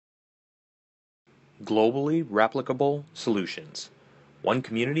Globally Replicable Solutions. One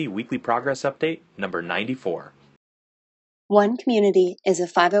Community Weekly Progress Update, number 94. One Community is a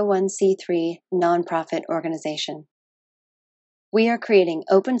 501c3 nonprofit organization. We are creating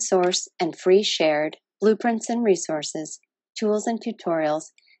open source and free shared blueprints and resources, tools and tutorials,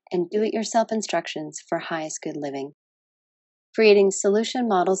 and do-it-yourself instructions for highest good living. Creating solution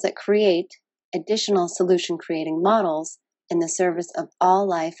models that create additional solution creating models in the service of all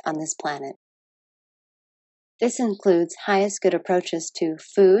life on this planet. This includes highest good approaches to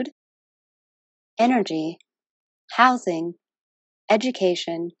food, energy, housing,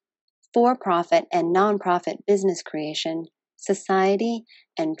 education, for-profit and non-profit business creation, society,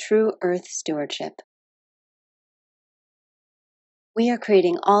 and true earth stewardship. We are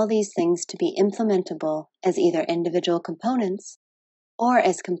creating all these things to be implementable as either individual components or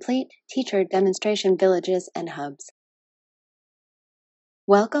as complete teacher demonstration villages and hubs.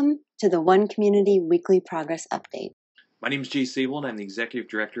 Welcome to the One Community Weekly Progress Update. My name is Jay Sable, and I'm the Executive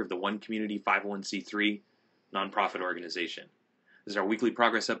Director of the One Community 501c3 nonprofit organization. This is our Weekly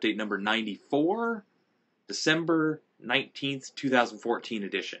Progress Update number 94, December 19th, 2014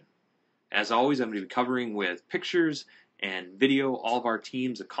 edition. As always, I'm going to be covering with pictures and video all of our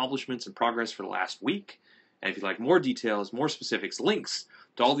team's accomplishments and progress for the last week. And if you'd like more details, more specifics, links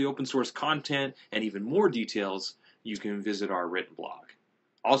to all the open source content, and even more details, you can visit our written blog.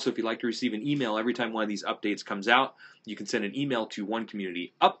 Also, if you'd like to receive an email every time one of these updates comes out, you can send an email to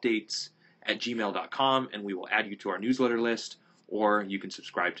onecommunityupdates@gmail.com, and we will add you to our newsletter list, or you can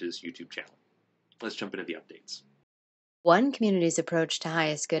subscribe to this YouTube channel. Let's jump into the updates. One Community's approach to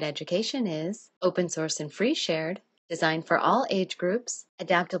highest good education is open source and free shared, designed for all age groups,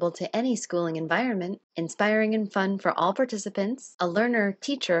 adaptable to any schooling environment, inspiring and fun for all participants, a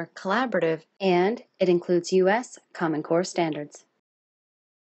learner-teacher collaborative, and it includes U.S. Common Core standards.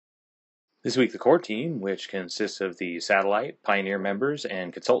 This week, the core team, which consists of the satellite, pioneer members,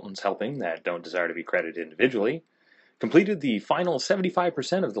 and consultants helping that don't desire to be credited individually, completed the final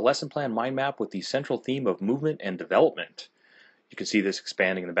 75% of the lesson plan mind map with the central theme of movement and development. You can see this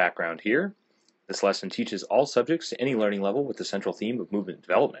expanding in the background here. This lesson teaches all subjects to any learning level with the central theme of movement and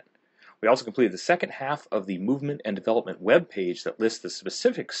development. We also completed the second half of the movement and development web page that lists the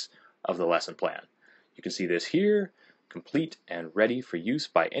specifics of the lesson plan. You can see this here, complete and ready for use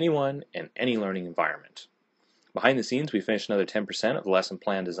by anyone in any learning environment. Behind the scenes, we finished another 10% of the lesson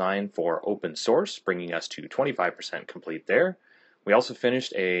plan design for open source, bringing us to 25% complete there. We also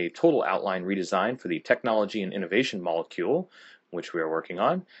finished a total outline redesign for the technology and innovation molecule, which we are working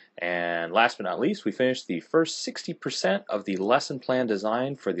on. And last but not least, we finished the first 60% of the lesson plan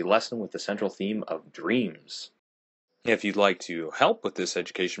design for the lesson with the central theme of dreams. If you'd like to help with this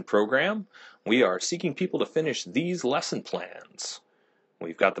education program, we are seeking people to finish these lesson plans.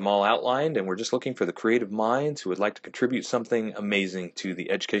 We've got them all outlined, and we're just looking for the creative minds who would like to contribute something amazing to the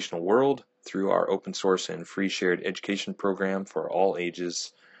educational world through our open source and free shared education program for all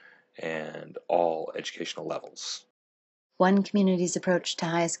ages and all educational levels. One Community's approach to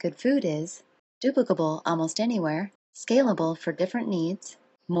highest good food is duplicable almost anywhere, scalable for different needs,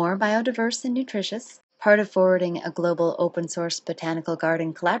 more biodiverse and nutritious, part of forwarding a global open source botanical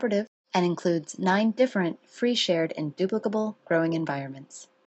garden collaborative, and includes 9 different free shared and duplicable growing environments.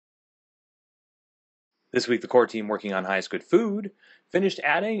 This week, the core team working on highest good food finished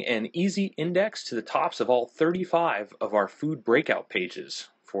adding an easy index to the tops of all 35 of our food breakout pages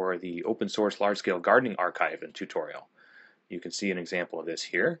for the open source large-scale gardening archive and tutorial. You can see an example of this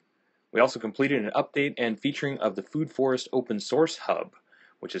here. We also completed an update and featuring of the Food Forest Open Source Hub,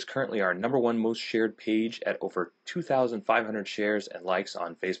 which is currently our #1 most shared page at over 2,500 shares and likes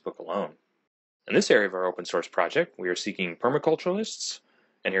on Facebook alone. In this area of our open source project, we are seeking permaculturalists,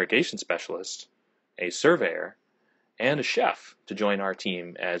 an irrigation specialist, a surveyor, and a chef to join our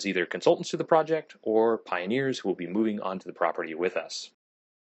team as either consultants to the project or pioneers who will be moving onto the property with us.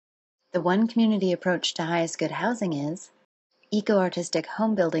 The One Community approach to highest good housing is eco-artistic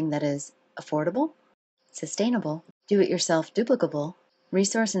home building that is affordable, sustainable, do-it-yourself duplicable,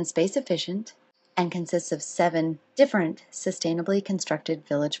 resource and space efficient, and consists of 7 different sustainably constructed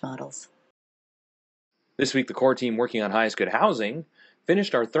village models. This week, the core team working on highest good housing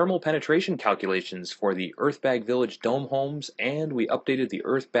finished our thermal penetration calculations for the Earthbag Village dome homes, and we updated the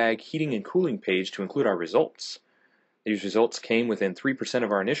Earthbag heating and cooling page to include our results. These results came within 3%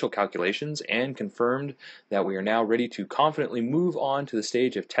 of our initial calculations and confirmed that we are now ready to confidently move on to the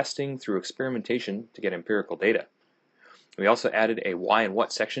stage of testing through experimentation to get empirical data. We also added a why and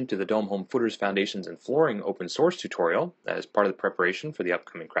what section to the Dome Home Footers Foundations and Flooring open source tutorial as part of the preparation for the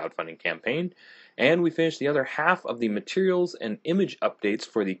upcoming crowdfunding campaign. And we finished the other half of the materials and image updates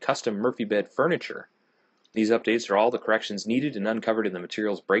for the custom Murphy bed furniture. These updates are all the corrections needed and uncovered in the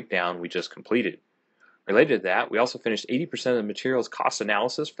materials breakdown we just completed. Related to that, we also finished 80% of the materials cost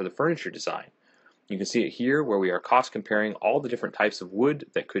analysis for the furniture design. You can see it here where we are cost comparing all the different types of wood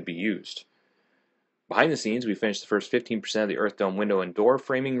that could be used. Behind the scenes, we finished the first 15% of the Earth Dome window and door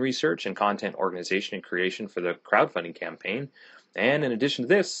framing research and content organization and creation for the crowdfunding campaign. And in addition to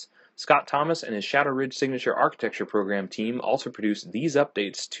this, Scott Thomas and his Shadow Ridge Signature Architecture Program team also produced these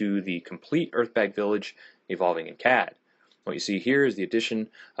updates to the complete Earthbag Village evolving in CAD. What you see here is the addition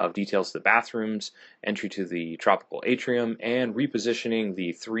of details to the bathrooms, entry to the tropical atrium, and repositioning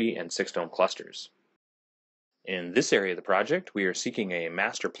the 3 and 6 dome clusters. In this area of the project, we are seeking a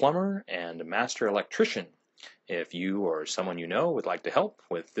master plumber and a master electrician. If you or someone you know would like to help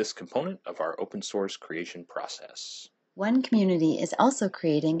with this component of our open source creation process. One Community is also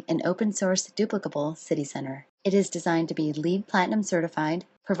creating an open source duplicable city center. It is designed to be LEED Platinum certified,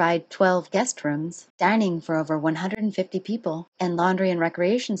 provide 12 guest rooms, dining for over 150 people, and laundry and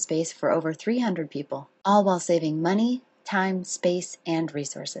recreation space for over 300 people, all while saving money, time, space, and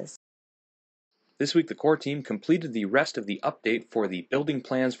resources. This week the core team completed the rest of the update for the Building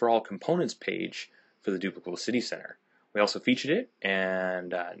Plans for All Components page for the Duplicable City Center. We also featured it,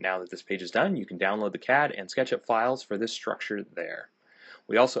 and now that this page is done, you can download the CAD and SketchUp files for this structure there.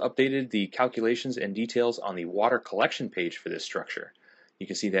 We also updated the calculations and details on the water collection page for this structure. You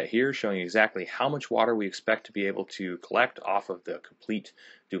can see that here, showing exactly how much water we expect to be able to collect off of the complete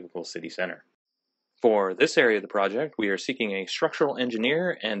Duplicable City Center. For this area of the project, we are seeking a structural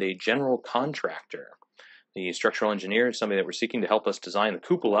engineer and a general contractor. The structural engineer is somebody that we're seeking to help us design the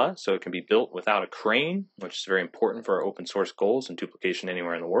cupola so it can be built without a crane, which is very important for our open source goals and duplication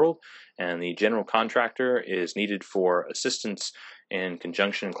anywhere in the world. And the general contractor is needed for assistance in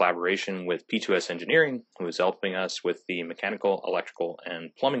conjunction and collaboration with P2S Engineering, who is helping us with the mechanical, electrical,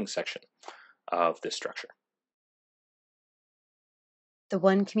 and plumbing section of this structure. The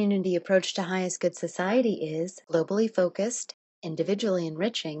One Community approach to highest good society is globally focused, individually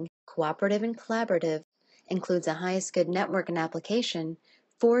enriching, cooperative and collaborative, includes a highest good network and application,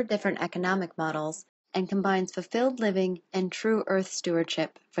 4 different economic models, and combines fulfilled living and true Earth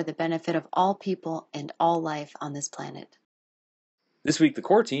stewardship for the benefit of all people and all life on this planet. This week, the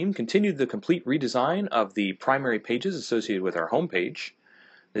core team continued the complete redesign of the primary pages associated with our homepage.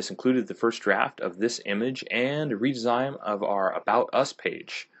 This included the first draft of this image and a redesign of our About Us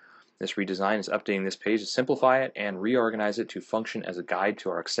page. This redesign is updating this page to simplify it and reorganize it to function as a guide to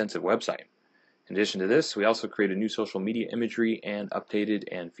our extensive website. In addition to this, we also created new social media imagery and updated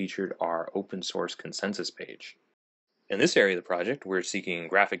and featured our open source consensus page. In this area of the project, we're seeking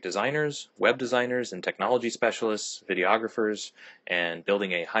graphic designers, web designers, and technology specialists, videographers, and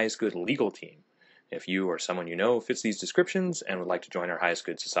building a highest good legal team. If you or someone you know fits these descriptions and would like to join our highest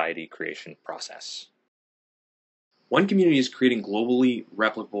good society creation process. One Community is creating globally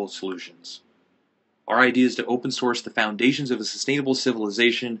replicable solutions. Our idea is to open source the foundations of a sustainable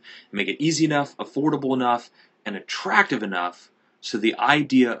civilization and make it easy enough, affordable enough, and attractive enough so the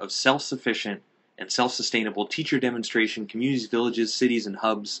idea of self-sufficient and self-sustainable teacher demonstration, communities, villages, cities, and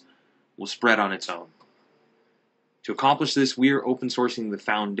hubs will spread on its own. To accomplish this, we are open sourcing the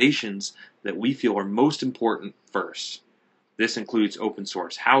foundations that we feel are most important first. This includes open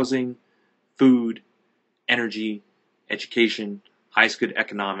source housing, food, energy, education, highest good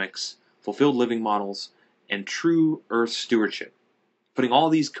economics, fulfilled living models, and true Earth stewardship. Putting all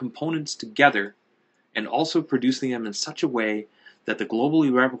these components together and also producing them in such a way that the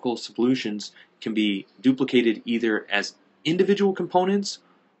globally replicable solutions can be duplicated either as individual components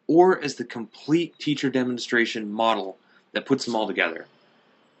or as the complete teacher demonstration model that puts them all together.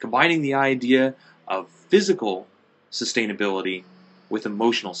 Combining the idea of physical sustainability with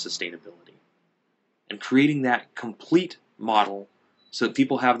emotional sustainability and creating that complete model so that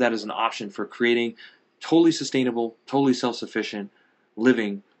people have that as an option for creating totally sustainable, totally self-sufficient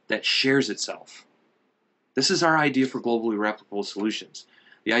living that shares itself. This is our idea for globally replicable solutions.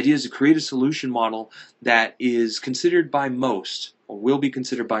 The idea is to create a solution model that is considered by most, or will be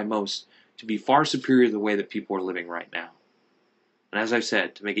considered by most, to be far superior to the way that people are living right now. And as I've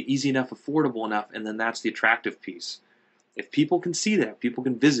said, to make it easy enough, affordable enough, and then that's the attractive piece. If people can see that, if people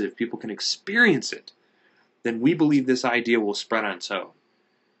can visit, if people can experience it, then we believe this idea will spread on its own.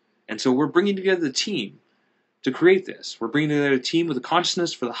 And so we're bringing together the team to create this. We're bringing together a team with a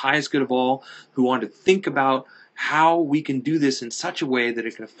consciousness for the highest good of all who want to think about how we can do this in such a way that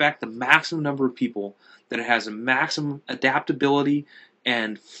it can affect the maximum number of people, that it has a maximum adaptability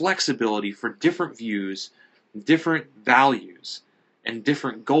and flexibility for different views, different values, and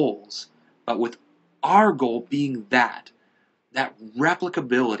different goals, but with our goal being that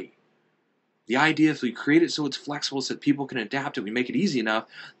replicability. The idea is we create it so it's flexible so that people can adapt it. We make it easy enough,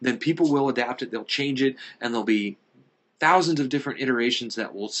 then people will adapt it, they'll change it, and there'll be thousands of different iterations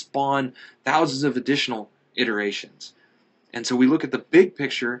that will spawn thousands of additional iterations. And so we look at the big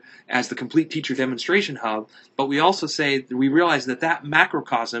picture as the complete teacher demonstration hub, but we also say, we realize that that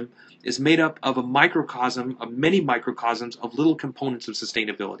macrocosm is made up of a microcosm, of many microcosms of little components of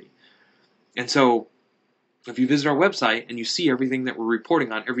sustainability. And so if you visit our website and you see everything that we're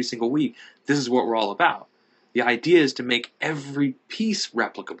reporting on every single week, this is what we're all about. The idea is to make every piece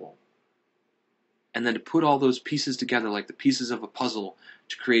replicable, and then to put all those pieces together like the pieces of a puzzle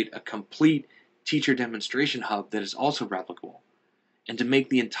to create a complete teacher demonstration hub that is also replicable, and to make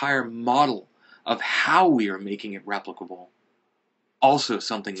the entire model of how we are making it replicable also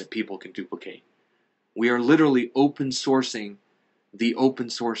something that people can duplicate. We are literally open sourcing the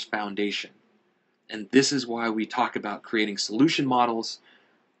open source foundation. And this is why we talk about creating solution models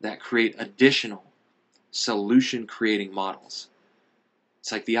that create additional solution creating models.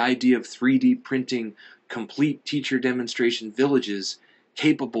 It's like the idea of 3D printing complete teacher demonstration villages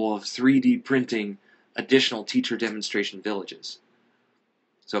capable of 3D printing additional teacher demonstration villages.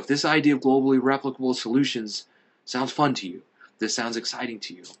 So if this idea of globally replicable solutions sounds fun to you, this sounds exciting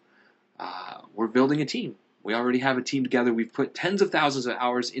to you, we're building a team. We already have a team together. We've put tens of thousands of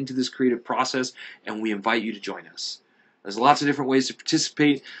hours into this creative process, and we invite you to join us. There's lots of different ways to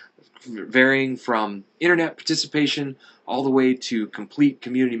participate, varying from internet participation all the way to complete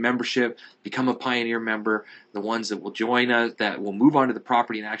community membership, become a pioneer member, the ones that will join us, that will move onto the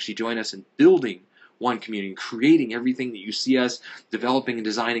property and actually join us in building one community, creating everything that you see us developing and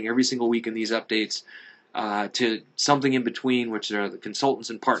designing every single week in these updates, to something in between, which are the consultants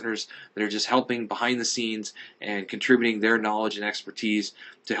and partners that are just helping behind the scenes and contributing their knowledge and expertise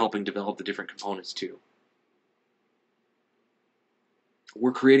to helping develop the different components too.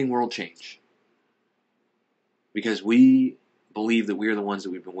 We're creating world change because we believe that we are the ones that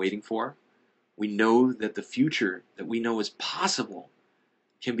we've been waiting for. We know that the future that we know is possible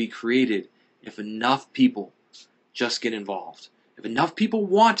can be created if enough people just get involved. If enough people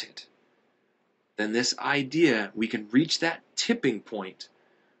want it, then this idea, we can reach that tipping point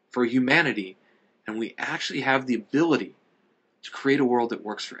for humanity, and we actually have the ability to create a world that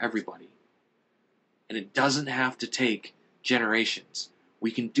works for everybody. And it doesn't have to take generations.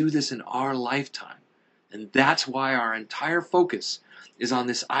 We can do this in our lifetime. And that's why our entire focus is on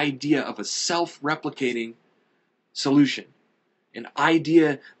this idea of a self-replicating solution. An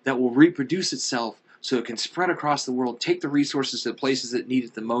idea that will reproduce itself so it can spread across the world, take the resources to the places that need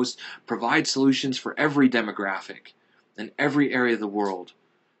it the most, provide solutions for every demographic and every area of the world,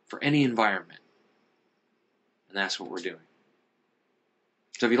 for any environment. And that's what we're doing.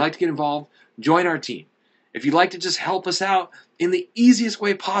 So if you'd like to get involved, join our team. If you'd like to just help us out in the easiest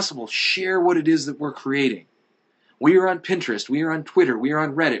way possible, share what it is that we're creating. We are on Pinterest, we are on Twitter, we are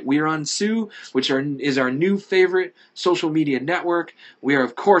on Reddit, we are on Sue, which is our new favorite social media network. We are,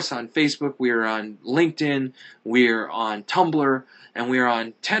 of course, on Facebook, we are on LinkedIn, we are on Tumblr, and we are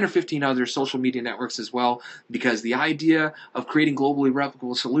on 10 or 15 other social media networks as well, because the idea of creating globally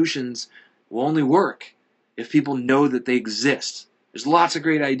replicable solutions will only work if people know that they exist. There's lots of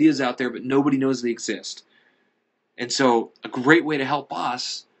great ideas out there, but nobody knows they exist. And so a great way to help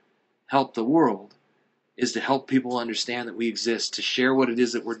us help the world is to help people understand that we exist, to share what it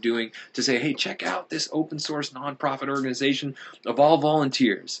is that we're doing, to say, hey, check out this open source nonprofit organization of all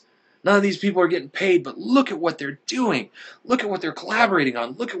volunteers. None of these people are getting paid, but look at what they're doing. Look at what they're collaborating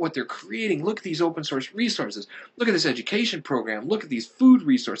on. Look at what they're creating. Look at these open source resources. Look at this education program. Look at these food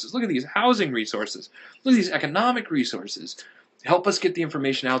resources. Look at these housing resources. Look at these economic resources. Help us get the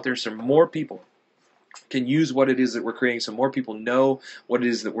information out there so more people can use what it is that we're creating, so more people know what it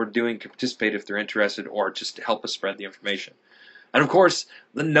is that we're doing, can participate if they're interested, or just to help us spread the information. And of course,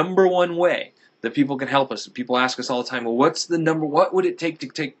 the number one way that people can help us, people ask us all the time, well, what would it take to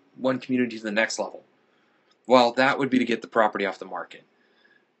take one community to the next level? Well, that would be to get the property off the market.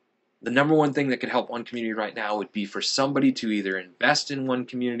 The number one thing that could help one community right now would be for somebody to either invest in one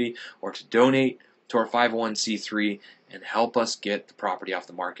community or to donate to our 501c3 and help us get the property off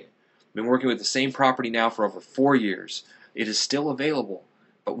the market. We've been working with the same property now for over 4 years. It is still available,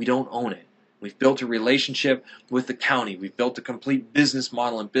 but we don't own it. We've built a relationship with the county. We've built a complete business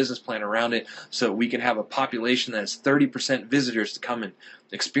model and business plan around it so we can have a population that's 30% visitors to come and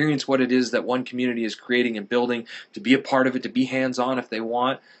experience what it is that one community is creating and building, to be a part of it, to be hands-on if they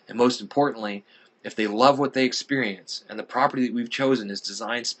want, and most importantly, if they love what they experience. And the property that we've chosen is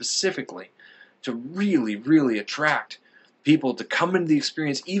designed specifically to really, really attract people to come into the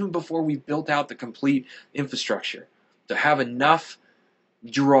experience even before we've built out the complete infrastructure, to have enough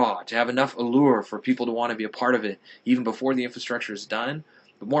draw, to have enough allure for people to want to be a part of it even before the infrastructure is done,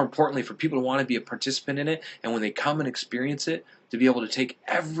 but more importantly for people to want to be a participant in it, and when they come and experience it, to be able to take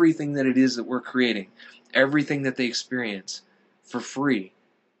everything that it is that we're creating, everything that they experience for free,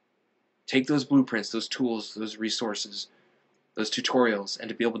 take those blueprints, those tools, those resources, those tutorials, and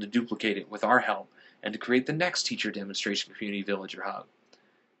to be able to duplicate it with our help and to create the next teacher demonstration community village or hub.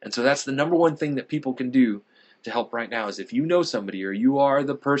 And so that's the number one thing that people can do to help right now, is if you know somebody or you are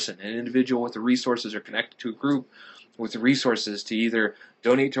the person, an individual with the resources or connected to a group with the resources to either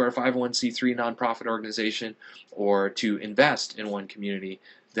donate to our 501c3 nonprofit organization or to invest in one community,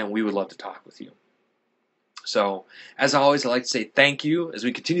 then we would love to talk with you. So, as always, I'd like to say thank you. As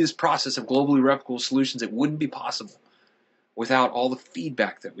we continue this process of globally replicable solutions, it wouldn't be possible without all the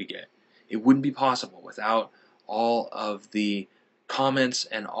feedback that we get. It wouldn't be possible without all of the comments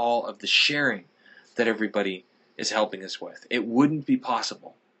and all of the sharing that everybody is helping us with. It wouldn't be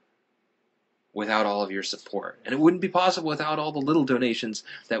possible without all of your support. And it wouldn't be possible without all the little donations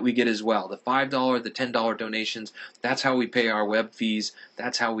that we get as well. The $5, the $10 donations, that's how we pay our web fees.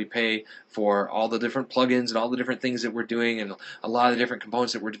 That's how we pay for all the different plugins and all the different things that we're doing and a lot of the different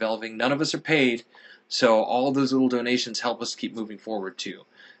components that we're developing. None of us are paid, so all those little donations help us keep moving forward too.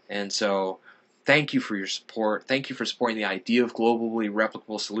 And so thank you for your support. Thank you for supporting the idea of globally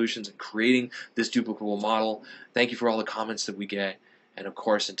replicable solutions and creating this duplicable model. Thank you for all the comments that we get. And of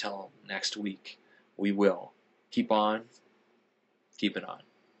course, until next week, we will keep on keeping on.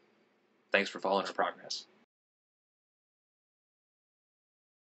 Thanks for following our progress.